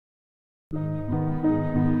Hi,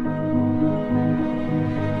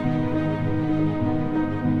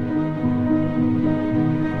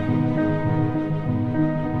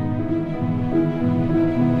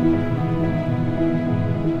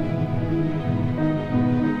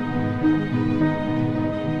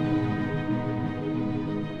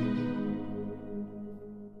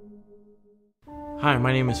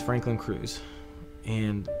 my name is Franklin Cruz,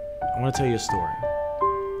 and I want to tell you a story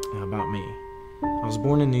about me. I was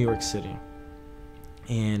born in New York City,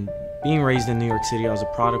 and being raised in New York City, I was a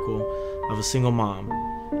prodigal of a single mom,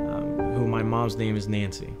 who my mom's name is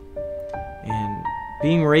Nancy. And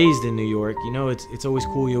being raised in New York, you know, it's always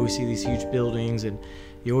cool. You always see these huge buildings, and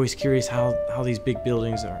you're always curious how these big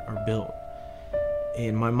buildings are built.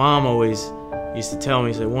 And my mom always used to tell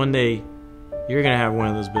me, say, one day you're gonna have one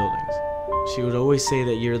of those buildings. She would always say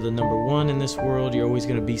that you're the number one in this world, you're always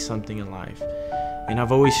going to be something in life. And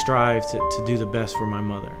I've always strived to do the best for my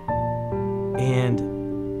mother. And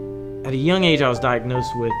at a young age, I was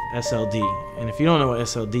diagnosed with SLD. And if you don't know what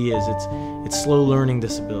SLD is, it's slow learning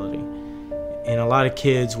disability. And a lot of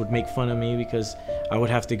kids would make fun of me because I would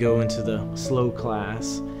have to go into the slow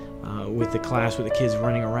class, with the kids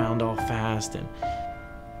running around all fast.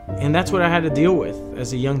 And that's what I had to deal with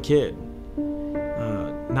as a young kid.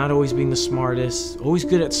 Not always being the smartest, always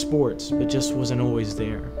good at sports, but just wasn't always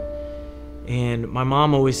there. And my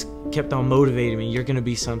mom always kept on motivating me. You're gonna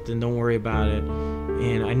be something, don't worry about it.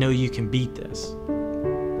 And I know you can beat this.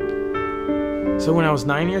 So when I was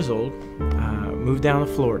 9 years old, I moved down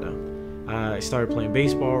to Florida. I started playing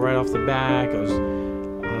baseball right off the bat.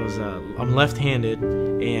 I'm left-handed,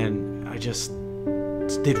 and I just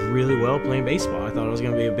did really well playing baseball. I thought I was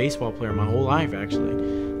gonna be a baseball player my whole life, actually.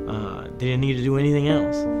 Didn't need to do anything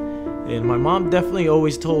else. And my mom definitely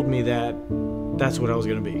always told me that that's what I was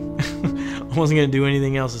going to be. I wasn't going to do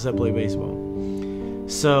anything else except play baseball.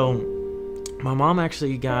 So my mom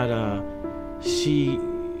actually got, she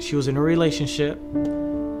was in a relationship,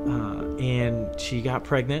 and she got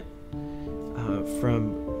pregnant.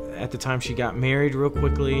 At the time she got married real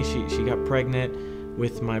quickly, she got pregnant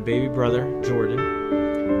with my baby brother, Jordan.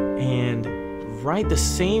 And right the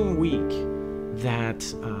same week that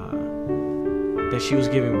she was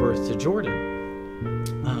giving birth to Jordan,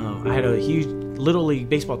 I had a huge Little League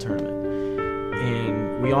baseball tournament.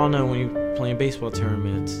 And we all know when you're playing baseball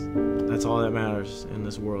tournaments, that's all that matters in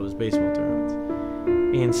this world is baseball tournaments.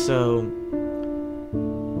 And so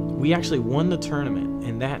we actually won the tournament,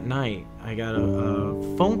 and that night I got a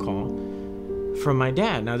phone call from my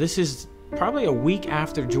dad. Now this is probably a week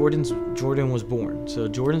after Jordan was born. So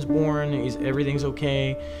Jordan's born, everything's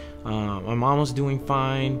okay. My mom was doing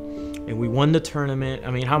fine, and we won the tournament.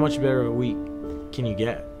 I mean, how much better of a week can you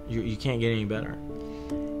get? You can't get any better.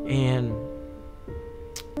 And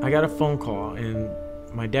I got a phone call, and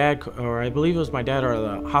my dad, or I believe it was my dad or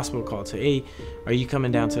the hospital called, said, "Hey, are you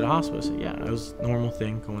coming down to the hospital?" I said, "Yeah." It was a normal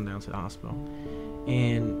thing going down to the hospital.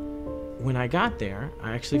 And when I got there,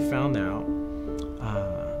 I actually found out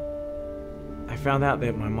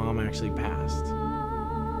that my mom actually passed.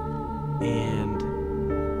 And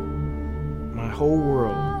my whole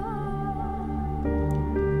world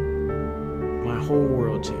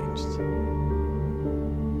changed.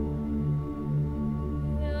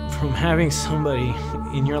 From having somebody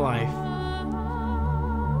in your life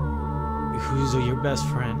who's your best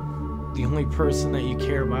friend, the only person that you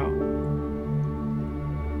care about,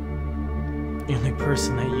 the only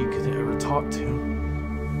person that you could ever talk to,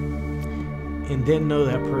 and then know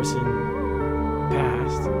that person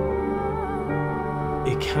passed,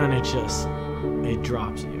 it kind of just, it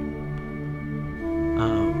drops you.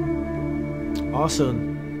 Also,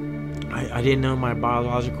 I didn't know my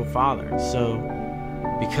biological father, so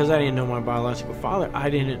because I didn't know my biological father, I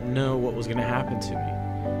didn't know what was going to happen to me.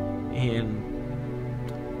 And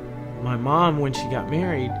my mom, when she got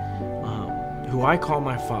married, who I call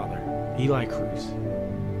my father, Eli Cruz,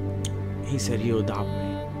 he said he'll adopt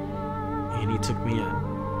me, and he took me in.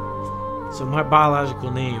 So my biological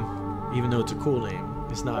name, even though it's a cool name,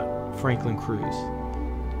 it's not Franklin Cruz.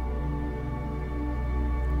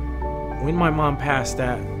 When my mom passed,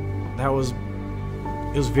 it was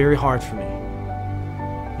very hard for me.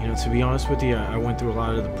 You know, to be honest with you, I went through a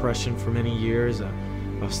lot of depression for many years. I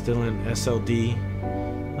was still in SLD,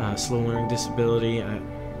 slow learning disability. I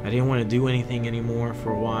didn't want to do anything anymore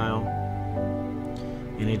for a while.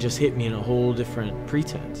 And it just hit me in a whole different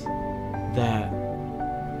pretense that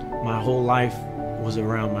my whole life was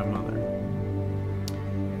around my mother.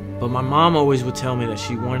 But my mom always would tell me that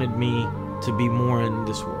she wanted me to be more in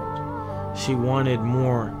this world. She wanted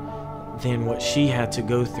more than what she had to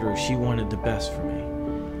go through. She wanted the best for me.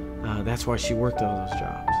 That's why she worked all those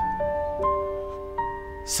jobs.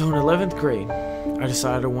 So in 11th grade, I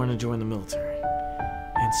decided I wanted to join the military.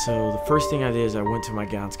 And so the first thing I did is I went to my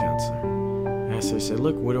guidance counselor. And I said,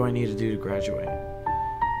 look, what do I need to do to graduate?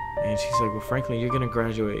 And she's like, well, Franklin, you're going to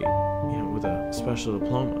graduate, with a special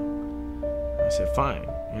diploma. I said, fine,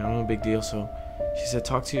 no big deal. So she said,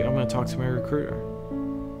 I'm going to talk to my recruiter.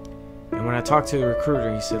 And when I talked to the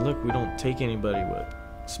recruiter, he said, look, we don't take anybody with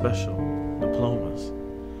special diplomas.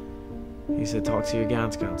 He said, talk to your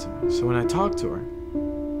guidance counselor. So when I talked to her,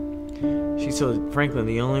 she said, Franklin,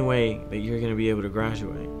 the only way that you're going to be able to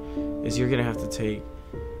graduate is you're going to have to take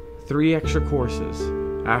 3 extra courses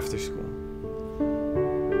after school.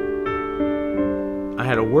 I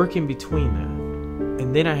had to work in between that,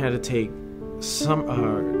 and then I had to take some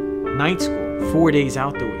night school, 4 days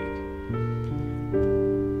out the week.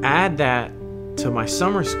 Add that to my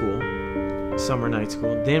summer night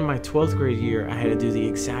school, then my 12th grade year, I had to do the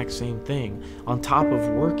exact same thing on top of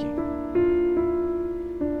working.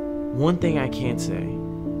 One thing I can't say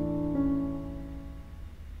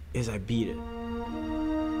is I beat it,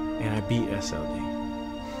 and I beat SLD.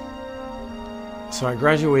 So I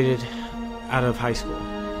graduated out of high school,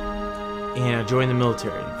 and I joined the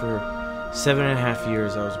military. For 7.5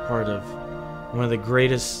 years, I was a part of one of the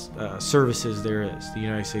greatest services there is, the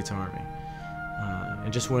United States Army,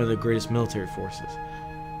 and just one of the greatest military forces.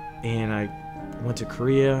 And I went to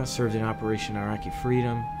Korea, served in Operation Iraqi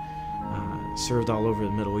Freedom, served all over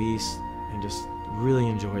the Middle East, and just really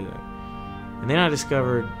enjoyed it. And then I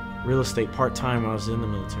discovered real estate part-time while I was in the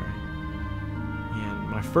military. And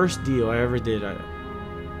my first deal I ever did, I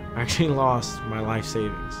actually lost my life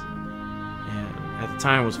savings. And at the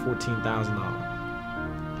time it was $14,000.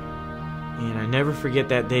 And I never forget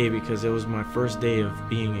that day because it was my first day of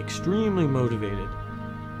being extremely motivated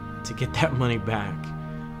to get that money back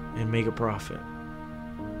and make a profit.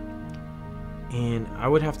 And I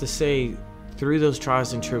would have to say, through those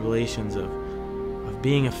trials and tribulations of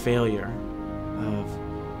being a failure,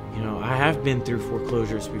 I have been through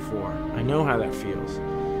foreclosures before. I know how that feels.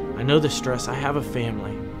 I know the stress. I have a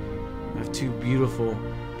family. I have 2 beautiful,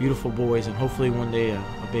 beautiful boys, and hopefully one day a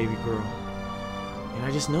baby girl. And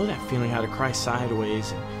I just know that feeling, how to cry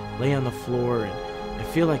sideways and lay on the floor and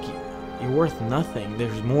feel like you're worth nothing.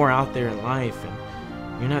 There's more out there in life, and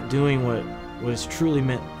you're not doing what is truly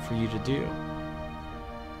meant for you to do.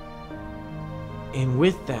 And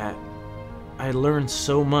with that, I learned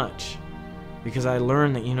so much, because I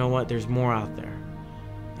learned that, there's more out there.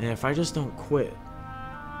 And if I just don't quit,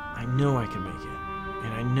 I know I can make it.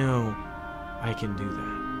 And I know I can do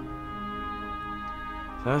that.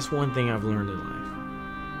 So that's one thing I've learned in life.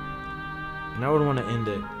 And I would want to end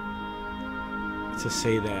it to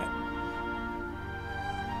say that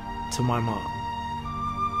to my mom,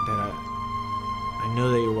 that I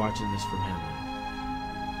know that you're watching this from heaven.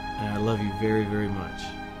 And I love you very, very much.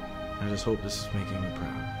 I just hope this is making me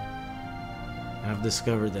proud. And I've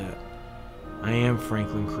discovered that I am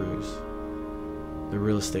Franklin Cruz, the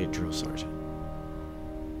real estate drill sergeant.